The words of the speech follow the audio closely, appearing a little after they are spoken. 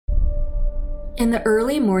In the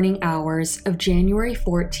early morning hours of January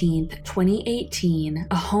 14, 2018,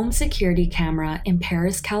 a home security camera in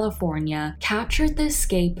Paris, California, captured the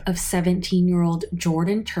escape of 17-year-old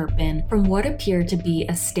Jordan Turpin from what appeared to be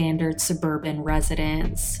a standard suburban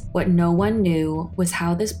residence. What no one knew was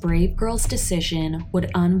how this brave girl's decision would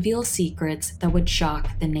unveil secrets that would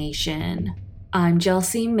shock the nation. I'm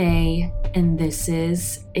Chelsea May, and this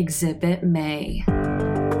is Exhibit May.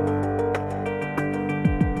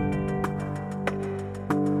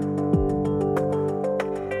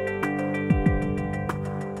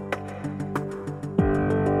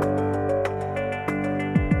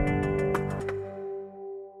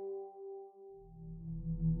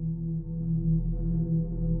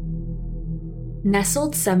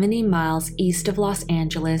 Nestled 70 miles east of Los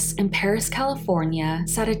Angeles in Paris, California,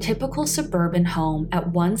 sat a typical suburban home at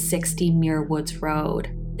 160 Muir Woods Road.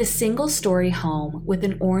 This single-story home with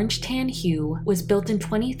an orange-tan hue was built in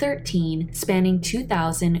 2013, spanning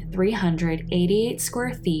 2,388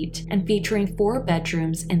 square feet and featuring 4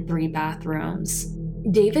 bedrooms and 3 bathrooms.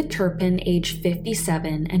 David Turpin, aged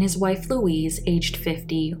 57, and his wife Louise, aged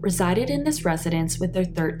 50, resided in this residence with their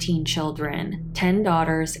 13 children, 10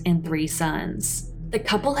 daughters and 3 sons. The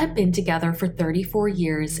couple had been together for 34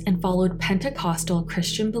 years and followed Pentecostal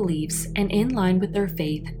Christian beliefs, and in line with their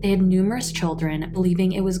faith, they had numerous children,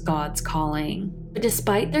 believing it was God's calling. But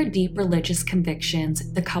despite their deep religious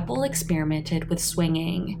convictions, the couple experimented with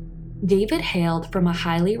swinging. David hailed from a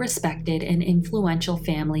highly respected and influential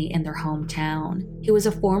family in their hometown. He was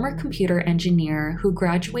a former computer engineer who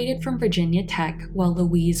graduated from Virginia Tech while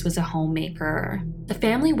Louise was a homemaker. The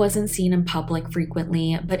family wasn't seen in public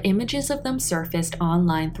frequently, but images of them surfaced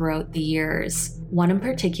online throughout the years. One in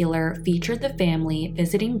particular featured the family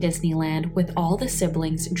visiting Disneyland with all the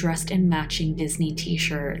siblings dressed in matching Disney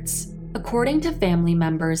t-shirts. According to family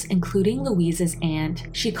members, including Louise's aunt,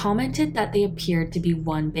 she commented that they appeared to be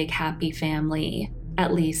one big happy family.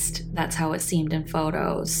 At least, that's how it seemed in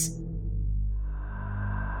photos.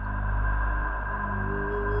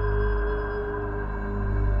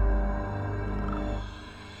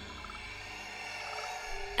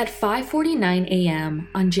 At 5:49 a.m.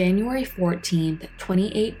 on January 14,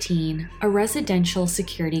 2018, a residential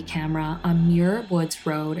security camera on Muir Woods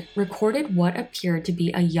Road recorded what appeared to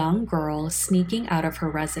be a young girl sneaking out of her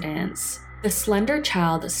residence. The slender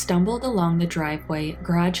child stumbled along the driveway,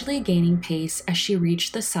 gradually gaining pace as she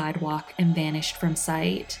reached the sidewalk and vanished from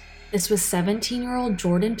sight. This was 17-year-old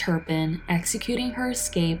Jordan Turpin executing her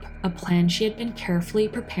escape, a plan she had been carefully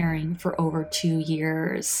preparing for over 2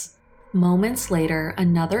 years. Moments later,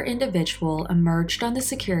 another individual emerged on the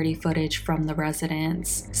security footage from the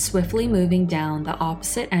residence, swiftly moving down the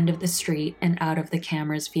opposite end of the street and out of the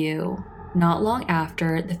camera's view. Not long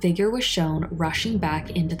after, the figure was shown rushing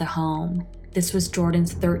back into the home. This was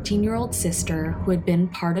Jordan's 13-year-old sister, who had been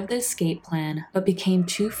part of the escape plan but became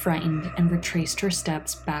too frightened and retraced her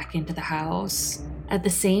steps back into the house. At the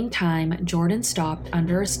same time, Jordan stopped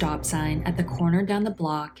under a stop sign at the corner down the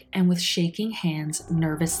block and with shaking hands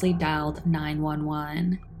nervously dialed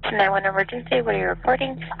 911. 911 emergency, what are you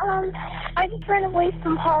reporting? I just ran away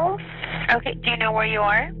from home. Okay, do you know where you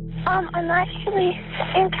are? I'm actually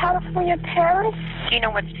in California, Paris. Do you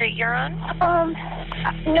know what street you're on?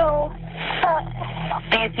 No.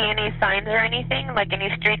 Do you see any signs or anything, like any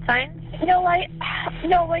street signs? No, I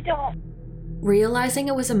don't. Realizing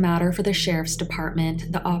it was a matter for the sheriff's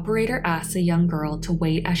department, the operator asked the young girl to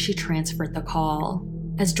wait as she transferred the call.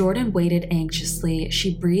 As Jordan waited anxiously,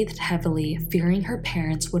 she breathed heavily, fearing her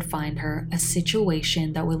parents would find her, a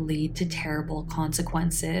situation that would lead to terrible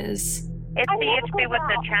consequences. It's CHB with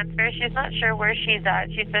the transfer. She's not sure where she's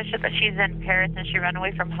at. She says that she's in Paris and she ran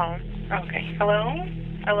away from home. Okay. Hello?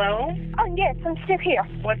 Hello? Oh, yes, I'm still here.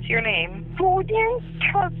 What's your name? Jordan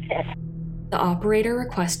Turpin. The operator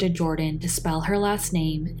requested Jordan to spell her last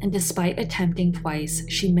name, and despite attempting twice,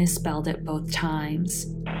 she misspelled it both times.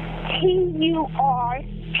 Turpin. Do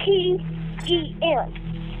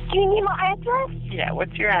you need my address? Yeah,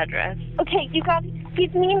 what's your address? Okay, you gotta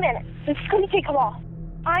give me a minute. This is gonna take a while.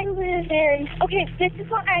 I live in, this is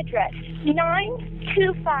my address,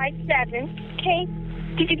 9257, okay?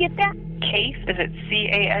 Did you get that? Case? Is it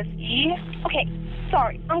C-A-S-E? Okay,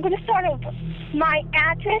 sorry, I'm gonna start over. My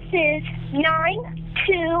address is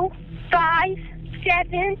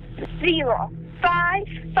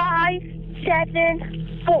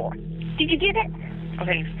 925705574. Did you get it?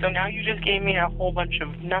 Okay, so now you just gave me a whole bunch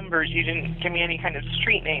of numbers. You didn't give me any kind of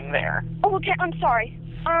street name there. Oh, okay, I'm sorry.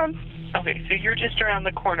 Okay, so you're just around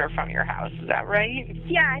the corner from your house, is that right?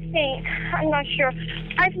 Yeah, I think. I'm not sure.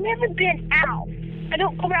 I've never been out. I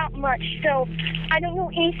don't go out much, so I don't know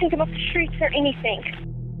anything about the streets or anything.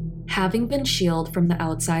 Having been shielded from the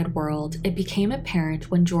outside world, it became apparent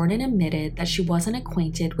when Jordan admitted that she wasn't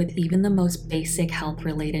acquainted with even the most basic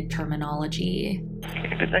health-related terminology.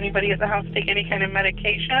 Does anybody at the house take any kind of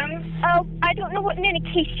medication? Oh, I don't know what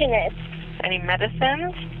medication is. Any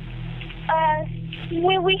medicines?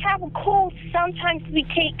 When we have a cold, sometimes we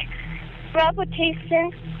take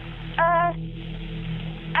Robitussin.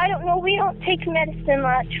 I don't know, we don't take medicine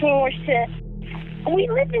much when we're sick. We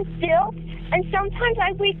live in fields, and sometimes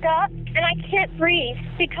I wake up and I can't breathe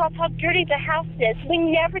because how dirty the house is. We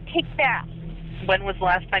never take baths. When was the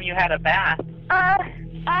last time you had a bath?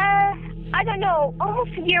 I don't know,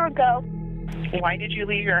 almost a year ago. Why did you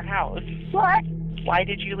leave your house? What? Why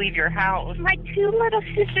did you leave your house? My two little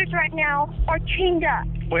sisters right now are chained up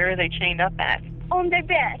Where are they chained up at? on their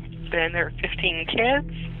bed. Then there are 15 kids?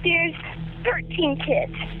 There's 13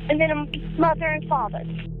 kids, and then a mother and father.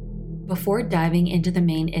 Before diving into the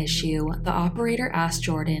main issue, the operator asked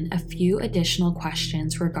Jordan a few additional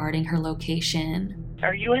questions regarding her location.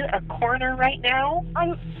 Are you in a corner right now?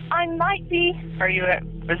 I might be.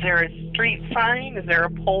 Is there a street sign? Is there a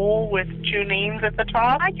pole with two names at the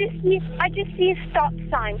top? I just see a stop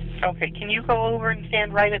sign. Okay, can you go over and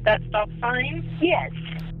stand right at that stop sign? Yes.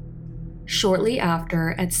 Shortly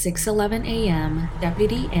after, at 6:11 a.m.,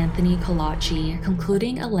 Deputy Anthony Kalachi,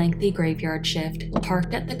 concluding a lengthy graveyard shift,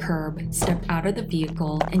 parked at the curb, stepped out of the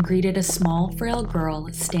vehicle, and greeted a small, frail girl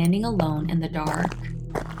standing alone in the dark.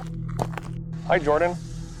 Hi, Jordan.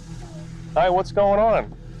 Hi, what's going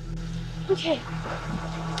on? Okay.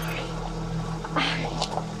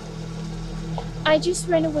 I just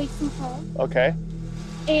ran away from home. Okay.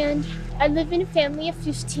 And I live in a family of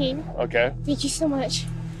 15. Okay. Thank you so much.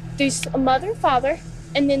 There's a mother and father,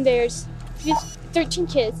 and then there's 13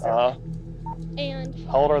 kids. Uh-huh. And,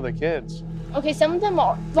 How old are the kids? okay, some of them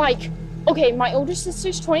are, my older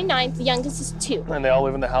sister's 29, the youngest is 2. And they all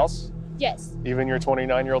live in the house? Yes. Even your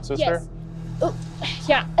 29-year-old sister? Yes. Oh,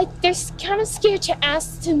 yeah, they're kind of scared to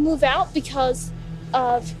ask to move out because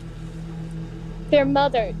of their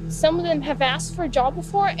mother. Some of them have asked for a job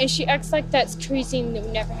before, and she acts like that's crazy and it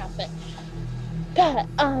would never happen. But,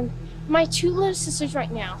 my 2 little sisters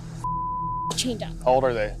right now, chained up. How old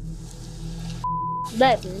are they?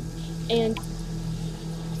 11 and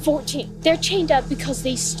 14. They're chained up because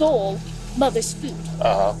they stole mother's food.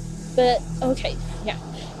 Uh-huh. But, okay, yeah.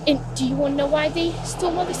 And do you want to know why they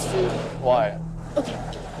stole mother's food? Why? Okay.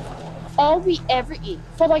 All we ever eat,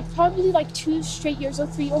 for probably 2 straight years or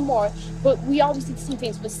 3 or more, but we always eat the same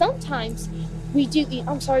things. But sometimes we do eat,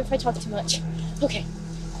 I'm sorry if I talk too much. Okay.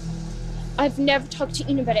 I've never talked to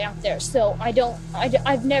anybody out there, so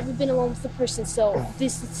I've never been alone with a person, so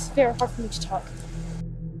this is very hard for me to talk.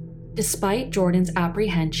 Despite Jordan's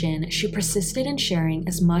apprehension, she persisted in sharing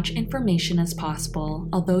as much information as possible,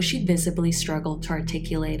 although she visibly struggled to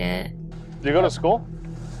articulate it. Do you go to school?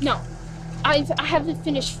 No, I haven't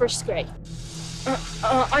finished 1st grade.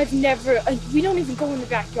 I've never, we don't even go in the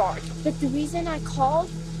backyard. But the reason I called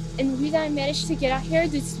and the reason I managed to get out here,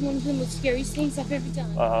 this is one of the most scariest things I've ever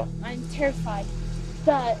done. Uh-huh. I'm terrified.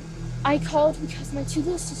 But I called because my 2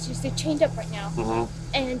 little sisters, they're chained up right now. Mm-hmm.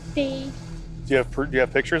 And they... Do you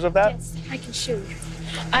have pictures of that? Yes, I can show you.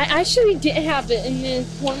 I actually didn't have it, and then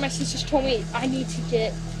one of my sisters told me I need to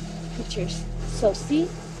get pictures. So see?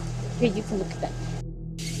 Here, you can look at them.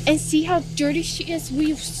 And see how dirty she is?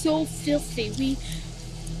 We are so filthy.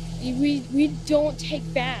 We don't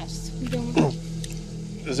take baths. We don't...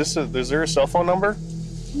 Is there a cell phone number?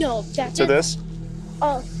 No, that's To this?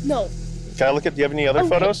 Oh, no. Can I look at, do you have any other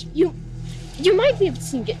photos? You might be able to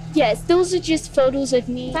see it. Yes, those are just photos of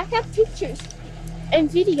me. I have pictures and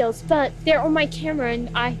videos, but they're on my camera,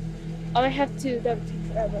 and I have to, that would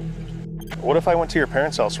take forever. What if I went to your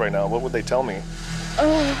parents' house right now? What would they tell me?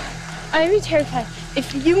 I'd be terrified.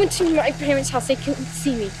 If you went to my parents' house, they couldn't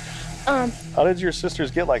see me. How did your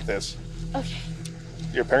sisters get like this? Okay.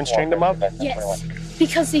 Your parents chained them up? Yes,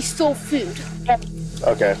 because they stole food.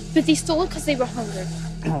 Okay. But they stole it because they were hungry.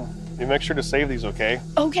 You make sure to save these, okay?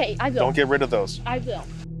 Okay, I will. Don't get rid of those. I will.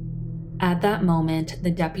 At that moment, the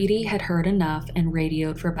deputy had heard enough and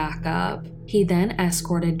radioed for backup. He then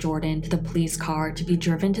escorted Jordan to the police car to be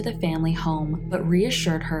driven to the family home, but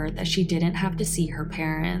reassured her that she didn't have to see her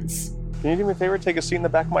parents. Can you do me a favor? Take a seat in the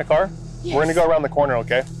back of my car? Yes. We're gonna go around the corner,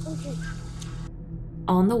 okay? Okay.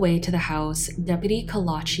 On the way to the house, Deputy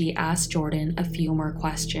Kalachi asked Jordan a few more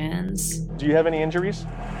questions. Do you have any injuries?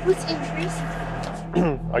 What's injuries?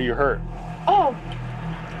 Are you hurt? Oh,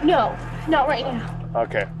 no, not right now.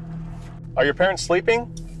 Okay. Are your parents sleeping?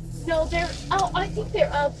 No, I think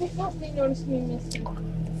they're up. They probably noticed me missing.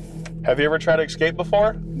 Have you ever tried to escape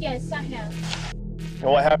before? Yes, I have. And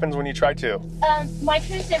what happens when you try to? My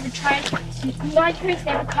parents never tried to. My parents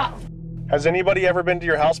never caught me. Has anybody ever been to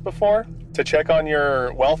your house before to check on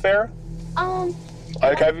your welfare? Have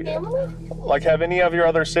any of your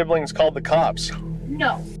other siblings called the cops?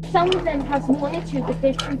 No. Some of them have wanted to, but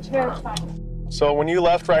they're too terrified. So when you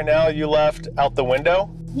left right now, you left out the window?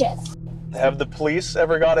 Yes. Have the police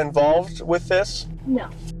ever got involved with this? No.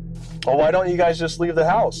 Well, why don't you guys just leave the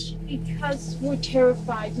house? Because we're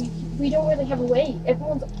terrified. We don't really have a way.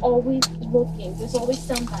 Everyone's always looking. There's always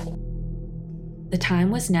somebody. The time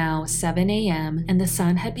was now 7 a.m. and the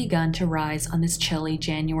sun had begun to rise on this chilly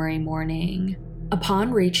January morning.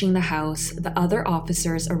 Upon reaching the house, the other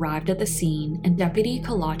officers arrived at the scene and Deputy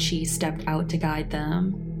Kalachi stepped out to guide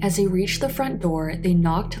them. As they reached the front door, they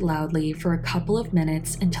knocked loudly for a couple of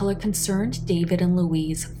minutes until a concerned David and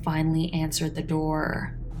Louise finally answered the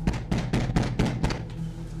door.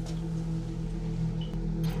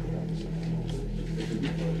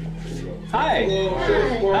 Hi.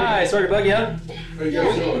 Hi, sorry to bug you. How you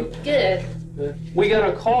guys doing? Good. We got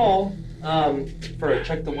a call for a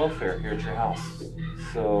check the welfare here at your house.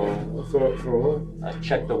 So, For what?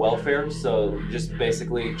 check the welfare, so just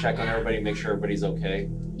basically check on everybody, make sure everybody's okay.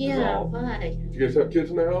 Yeah, why? You guys have kids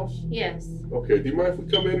in the house? Yes. Okay, do you mind if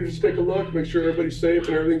we come in and just take a look, make sure everybody's safe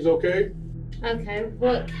and everything's okay? Okay,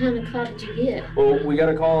 what kind of call did you get? Well, we got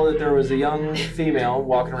a call that there was a young female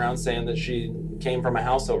walking around saying that she came from a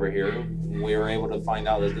house over here. We were able to find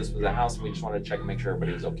out that this was a house, and we just wanted to check and make sure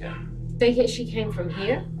everybody was okay. She came from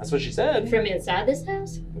here? That's what she said. From inside this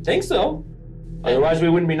house? I think so. Otherwise, we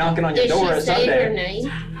wouldn't be knocking on your door Did she a say Sunday. her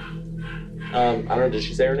name? I don't know, did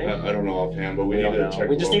she say her name? I don't know offhand, but we We need don't to know. check.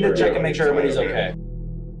 We just need to check and make sure everybody's okay.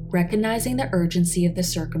 Recognizing the urgency of the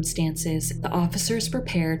circumstances, the officers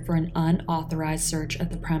prepared for an unauthorized search of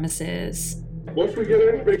the premises. Once we get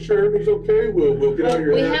in, make sure everything's okay, we'll get out of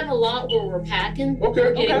your We hair. have a lot where we're packing. Okay,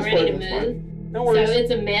 We're getting that's ready fine, to that's move. No So worries.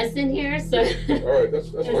 it's a mess in here, so. Alright, that's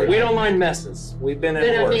fine. We don't mind messes. We've been But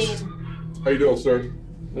in I worse. mean, How you doing, sir?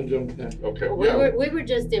 I'm doing okay. Okay, we were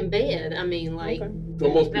just in bed. I mean, like, So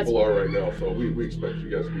most That's- people are right now, so we expect you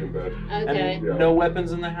guys to be in bed. okay. And Yeah. no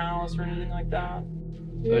weapons in the house or anything like that?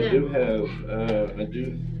 No.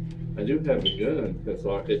 I do have a gun that's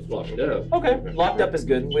it's locked up. Okay, locked up is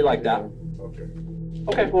good. We like that. Okay.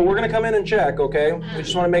 Okay, well, we're gonna come in and check, okay? We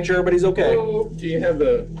just wanna make sure everybody's okay. Do you have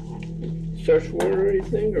a search warrant or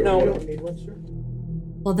anything? Or No. you don't need one, sir?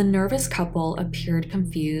 While the nervous couple appeared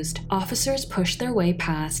confused, officers pushed their way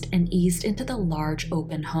past and eased into the large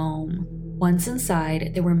open home. Once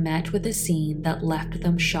inside, they were met with a scene that left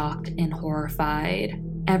them shocked and horrified.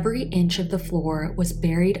 Every inch of the floor was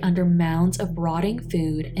buried under mounds of rotting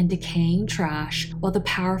food and decaying trash, while the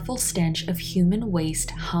powerful stench of human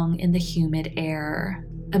waste hung in the humid air.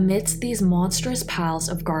 Amidst these monstrous piles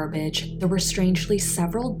of garbage, there were strangely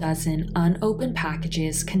several dozen unopened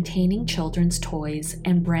packages containing children's toys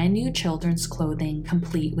and brand new children's clothing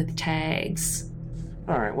complete with tags.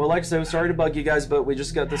 Alright, well, like I said, sorry to bug you guys, but we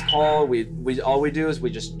just got this call. All we do is we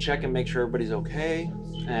just check and make sure everybody's okay.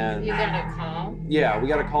 And You got a call? yeah, we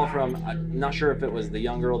got a call from, I'm not sure if it was the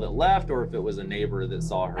young girl that left or if it was a neighbor that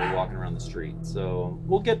saw her walking around the street. So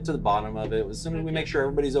we'll get to the bottom of it. As soon as we make sure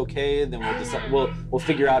everybody's okay, then we'll decide, we'll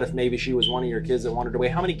figure out if maybe she was one of your kids that wandered away.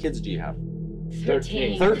 How many kids do you have?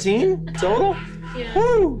 13. 13 total? Yeah.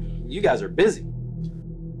 Woo! You guys are busy.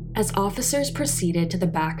 As officers proceeded to the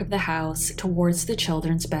back of the house towards the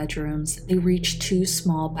children's bedrooms, they reached two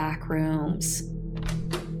small back rooms.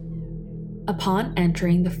 Upon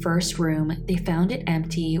entering the first room, they found it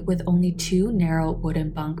empty with only two narrow wooden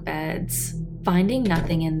bunk beds. Finding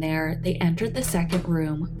nothing in there, they entered the second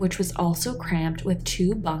room, which was also cramped with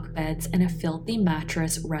two bunk beds and a filthy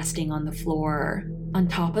mattress resting on the floor. On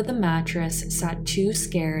top of the mattress sat two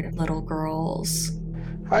scared little girls.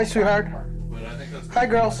 Hi, sweetheart. Hi,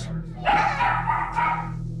 girls.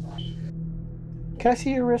 Can I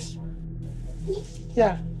see your wrist?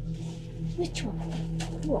 Yeah. Which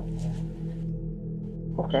one?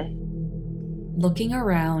 Okay. Looking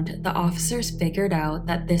around, the officers figured out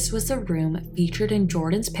that this was a room featured in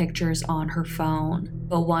Jordan's pictures on her phone,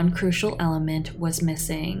 but one crucial element was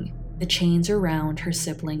missing: the chains around her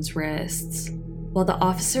siblings' wrists. While the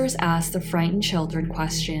officers asked the frightened children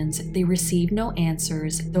questions, they received no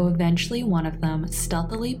answers, though eventually one of them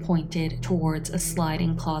stealthily pointed towards a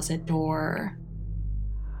sliding closet door.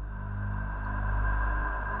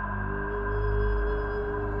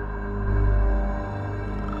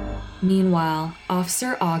 Meanwhile,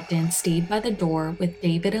 Officer Ogden stayed by the door with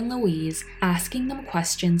David and Louise, asking them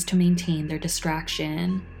questions to maintain their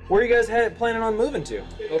distraction. Where are you guys planning on moving to?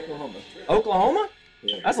 Oklahoma. Oklahoma?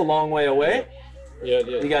 Yeah. That's a long way away. Yeah, it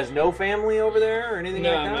is. You guys know family over there or anything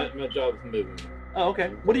No, like that? my job's moving. Oh,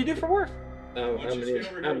 okay. What do you do for work?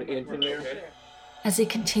 I'm an engineer. As they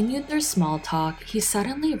continued their small talk, he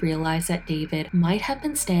suddenly realized that David might have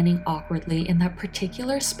been standing awkwardly in that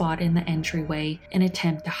particular spot in the entryway in an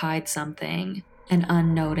attempt to hide something. An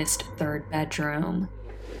unnoticed third bedroom.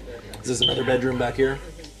 Is this another bedroom back here?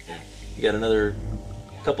 You got another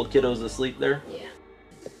couple kiddos asleep there? Yeah.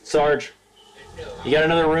 Sarge, you got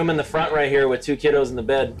another room in the front right here with 2 kiddos in the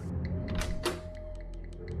bed.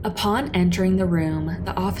 Upon entering the room,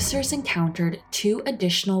 the officers encountered 2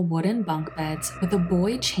 additional wooden bunk beds with a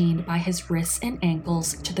boy chained by his wrists and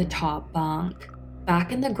ankles to the top bunk.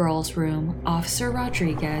 Back in the girls' room, Officer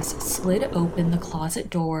Rodriguez slid open the closet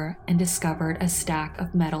door and discovered a stack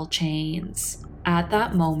of metal chains. At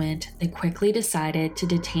that moment, they quickly decided to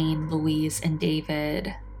detain Louise and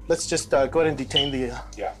David. Let's just go ahead and detain the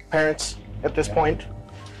parents at this point.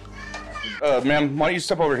 Ma'am, why don't you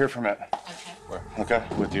step over here for a minute? Okay,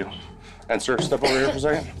 with you. And sir, step over here for a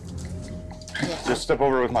second. Just step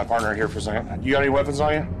over with my partner here for a second. You got any weapons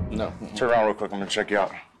on you? No. Turn around real quick, I'm gonna check you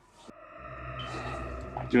out.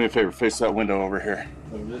 Do me a favor, face that window over here.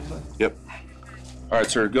 Yep. All right,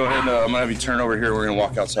 sir, go ahead. I'm gonna have you turn over here. We're gonna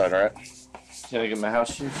walk outside, all right? Can I get my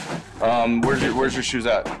house shoes? Where's your shoes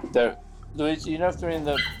at? There. Louise, you know if they're in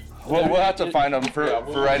the... We'll have to find them. For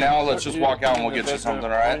right now, let's just walk out and we'll get you something,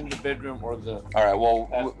 all right? In the bedroom or the... All right, well,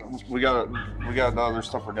 we got the other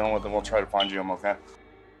stuff we're dealing with, and we'll try to find you them, okay?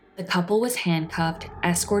 The couple was handcuffed,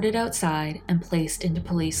 escorted outside, and placed into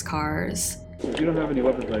police cars. You don't have any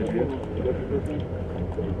weapons on you,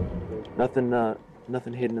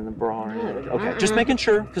 Nothing hidden in the bra or anything. Okay, just making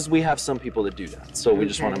sure, because we have some people that do that, so we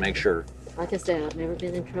just want to make sure. Like I said, I've never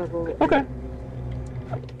been in trouble. Okay.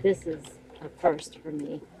 This is a first for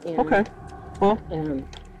me. And, Okay. Well,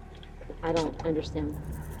 I don't understand.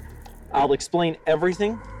 I'll explain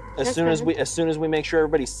everything as soon as we make sure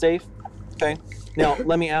everybody's safe. Okay. Now,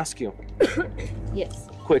 let me ask you. Yes.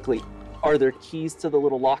 Quickly, are there keys to the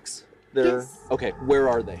little locks? Yes. Okay. Where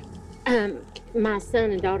are they? My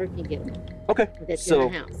son and daughter can get them. Okay. That's so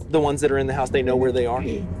in the house. the ones that are in the house, they know where they are.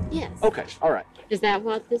 Yes. Okay. All right. Is that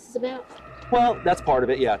what this is about? Well, that's part of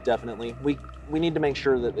it. Yeah, definitely. We need to make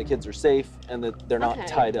sure that the kids are safe and that they're not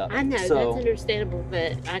tied up. I know, so, that's understandable,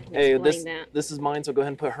 but I can hey, explain that. This is mine, so go ahead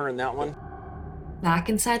and put her in that one. Back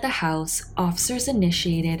inside the house, officers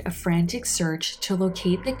initiated a frantic search to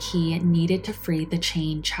locate the key needed to free the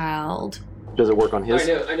chained child. Does it work on his?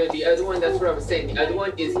 I know. The other one, that's what I was saying. The other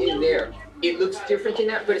one is in there. It looks different than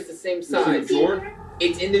that, but it's the same size. It's in the drawer?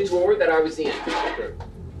 It's in the drawer that I was in.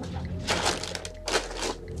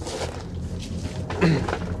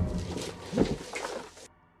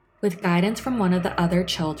 With guidance from one of the other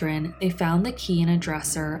children, they found the key in a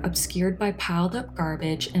dresser obscured by piled up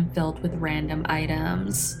garbage and filled with random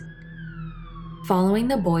items. Following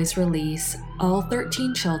the boys' release, all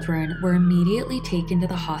 13 children were immediately taken to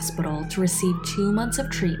the hospital to receive 2 months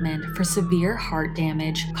of treatment for severe heart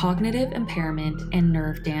damage, cognitive impairment, and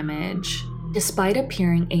nerve damage. Despite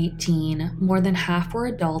appearing 18, more than half were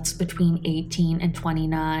adults between 18 and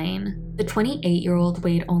 29. The 28-year-old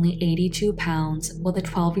weighed only 82 pounds, while the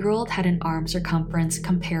 12-year-old had an arm circumference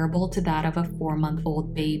comparable to that of a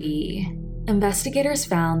 4-month-old baby. Investigators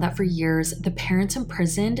found that for years, the parents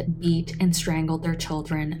imprisoned, beat, and strangled their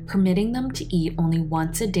children, permitting them to eat only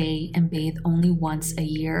once a day and bathe only once a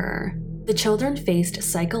year. The children faced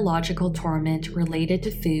psychological torment related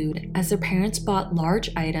to food as their parents bought large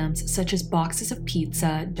items such as boxes of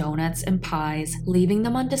pizza, donuts, and pies, leaving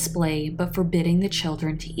them on display but forbidding the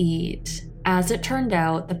children to eat. As it turned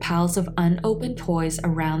out, the piles of unopened toys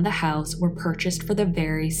around the house were purchased for the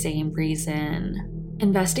very same reason.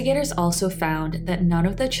 Investigators also found that none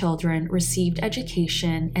of the children received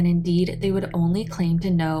education, and indeed they would only claim to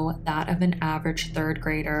know that of an average third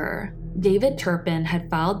grader. David Turpin had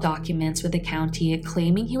filed documents with the county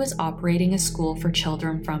claiming he was operating a school for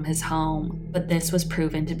children from his home, but this was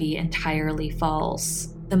proven to be entirely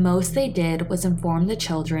false. The most they did was inform the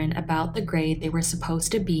children about the grade they were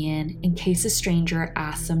supposed to be in case a stranger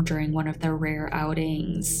asked them during one of their rare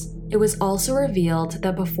outings. It was also revealed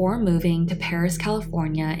that before moving to Paris,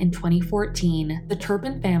 California in 2014, the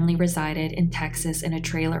Turpin family resided in Texas in a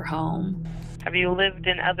trailer home. Have you lived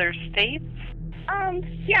in other states?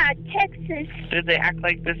 Yeah, Texas. Did they act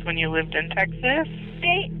like this when you lived in Texas?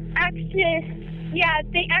 They acted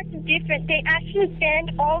different. They actually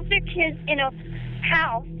banned all of their kids in a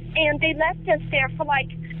house, and they left us there for like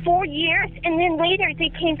 4 years, and then later they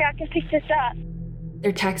came back and picked us up.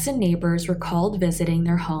 Their Texan neighbors recalled visiting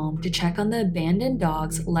their home to check on the abandoned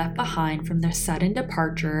dogs left behind from their sudden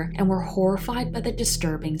departure and were horrified by the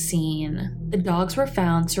disturbing scene. The dogs were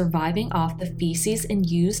found surviving off the feces and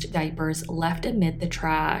used diapers left amid the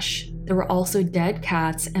trash. There were also dead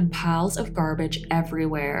cats and piles of garbage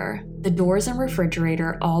everywhere. The doors and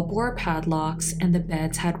refrigerator all bore padlocks, and the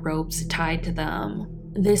beds had ropes tied to them.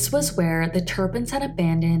 This was where the Turpins had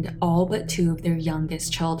abandoned all but 2 of their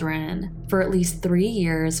youngest children for at least 3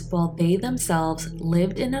 years, while they themselves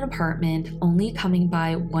lived in an apartment, only coming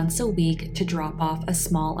by once a week to drop off a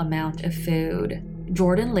small amount of food.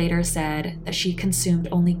 Jordan later said that she consumed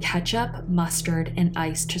only ketchup, mustard, and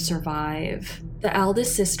ice to survive. The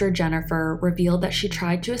eldest sister, Jennifer, revealed that she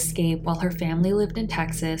tried to escape while her family lived in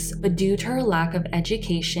Texas, but due to her lack of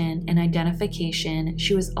education and identification,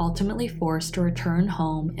 she was ultimately forced to return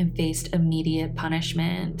home and faced immediate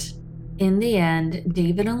punishment. In the end,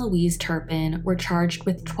 David and Louise Turpin were charged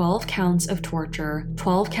with 12 counts of torture,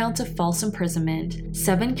 12 counts of false imprisonment,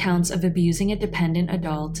 7 counts of abusing a dependent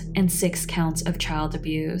adult, and 6 counts of child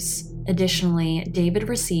abuse. Additionally, David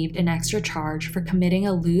received an extra charge for committing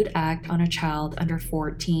a lewd act on a child under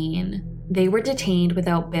 14. They were detained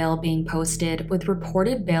without bail being posted, with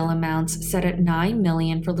reported bail amounts set at $9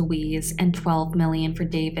 million for Louise and $12 million for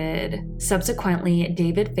David. Subsequently,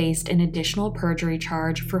 David faced an additional perjury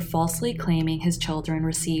charge for falsely claiming his children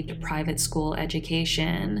received a private school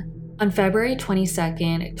education. On February 22,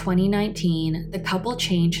 2019, the couple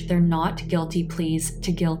changed their not guilty pleas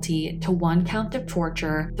to guilty to 1 count of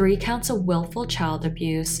torture, 3 counts of willful child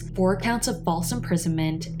abuse, 4 counts of false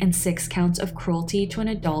imprisonment, and 6 counts of cruelty to an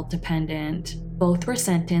adult dependent. Both were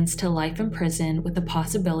sentenced to life in prison with the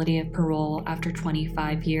possibility of parole after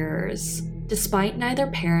 25 years. Despite neither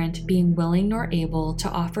parent being willing nor able to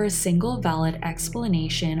offer a single valid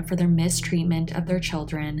explanation for their mistreatment of their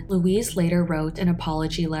children, Louise later wrote an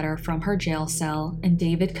apology letter from her jail cell, and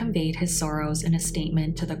David conveyed his sorrows in a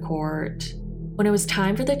statement to the court. When it was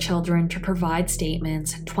time for the children to provide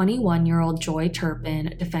statements, 21-year-old Joy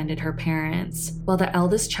Turpin defended her parents, while the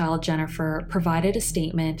eldest child, Jennifer, provided a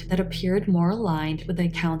statement that appeared more aligned with the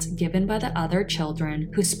accounts given by the other children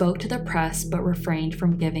who spoke to the press but refrained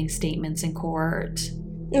from giving statements in court.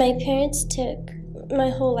 My parents took my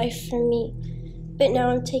whole life from me, but now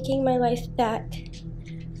I'm taking my life back.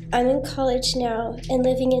 I'm in college now and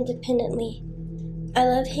living independently. I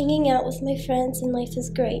love hanging out with my friends and life is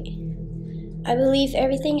great. I believe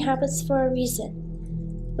everything happens for a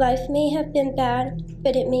reason. Life may have been bad,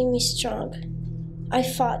 but it made me strong. I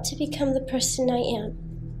fought to become the person I am.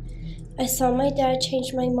 I saw my dad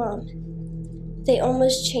change my mom. They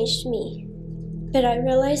almost changed me, but I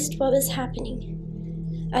realized what was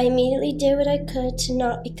happening. I immediately did what I could to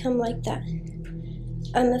not become like that.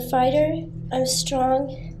 I'm a fighter, I'm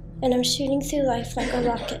strong, and I'm shooting through life like a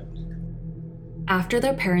rocket. After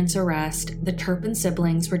their parents' arrest, the Turpin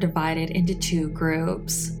siblings were divided into 2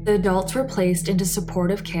 groups. The adults were placed into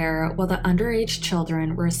supportive care while the underage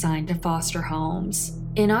children were assigned to foster homes.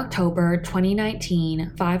 In October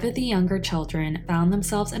 2019, 5 of the younger children found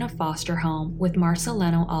themselves in a foster home with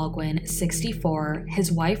Marcelino Alguin, 64,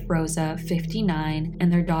 his wife Rosa, 59,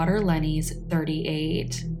 and their daughter Lenny's,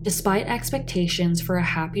 38. Despite expectations for a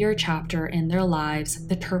happier chapter in their lives,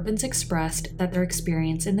 the Turpins expressed that their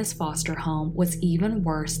experience in this foster home was even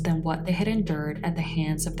worse than what they had endured at the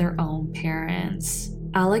hands of their own parents.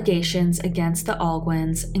 Allegations against the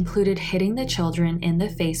Alguins included hitting the children in the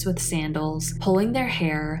face with sandals, pulling their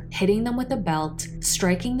hair, hitting them with a belt,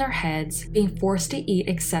 striking their heads, being forced to eat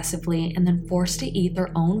excessively and then forced to eat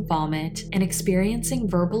their own vomit, and experiencing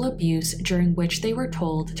verbal abuse during which they were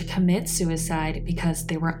told to commit suicide because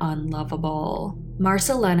they were unlovable.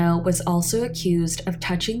 Marcelino was also accused of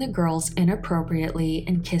touching the girls inappropriately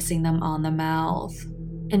and kissing them on the mouth.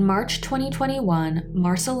 In March 2021,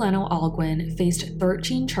 Marcelino Alguin faced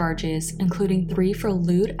 13 charges, including 3 for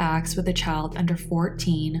lewd acts with a child under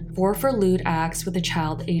 14, 4 for lewd acts with a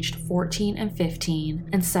child aged 14 and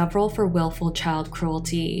 15, and several for willful child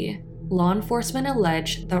cruelty. Law enforcement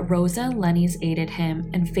alleged that Rosa and Lenny's aided him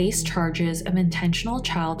and faced charges of intentional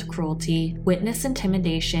child cruelty, witness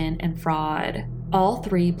intimidation, and fraud. All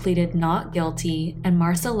 3 pleaded not guilty, and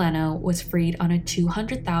Marcelino was freed on a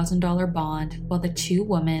 $200,000 bond, while the 2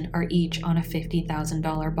 women are each on a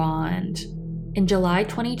 $50,000 bond. In July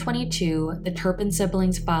 2022, the Turpin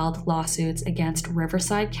siblings filed lawsuits against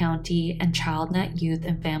Riverside County and ChildNet Youth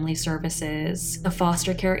and Family Services, the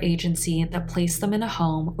foster care agency that placed them in a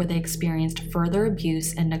home where they experienced further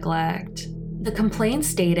abuse and neglect. The complaint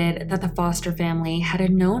stated that the foster family had a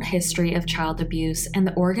known history of child abuse and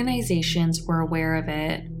the organizations were aware of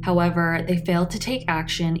it. However, they failed to take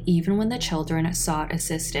action even when the children sought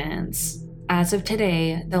assistance. As of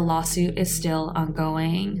today, the lawsuit is still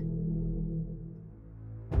ongoing.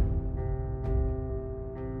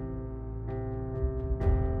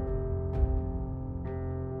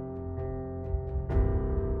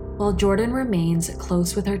 While Jordan remains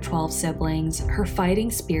close with her 12 siblings, her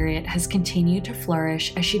fighting spirit has continued to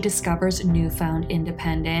flourish as she discovers newfound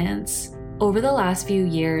independence. Over the last few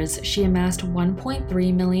years, she amassed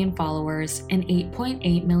 1.3 million followers and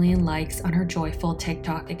 8.8 million likes on her joyful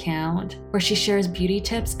TikTok account, where she shares beauty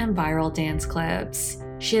tips and viral dance clips.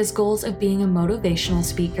 She has goals of being a motivational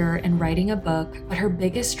speaker and writing a book, but her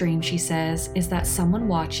biggest dream, she says, is that someone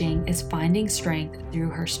watching is finding strength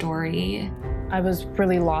through her story. I was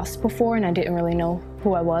really lost before and I didn't really know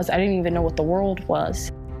who I was. I didn't even know what the world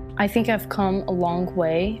was. I think I've come a long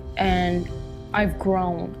way and I've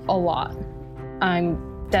grown a lot.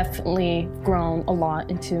 I'm definitely grown a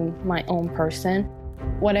lot into my own person.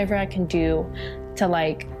 Whatever I can do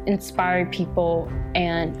to inspire people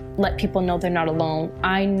and let people know they're not alone.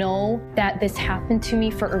 I know that this happened to me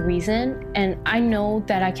for a reason and I know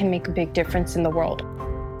that I can make a big difference in the world.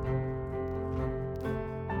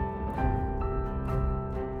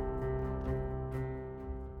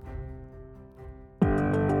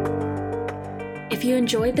 If you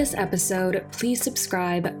enjoyed this episode, please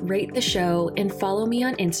subscribe, rate the show, and follow me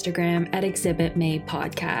on Instagram at Exhibit May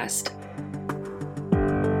Podcast.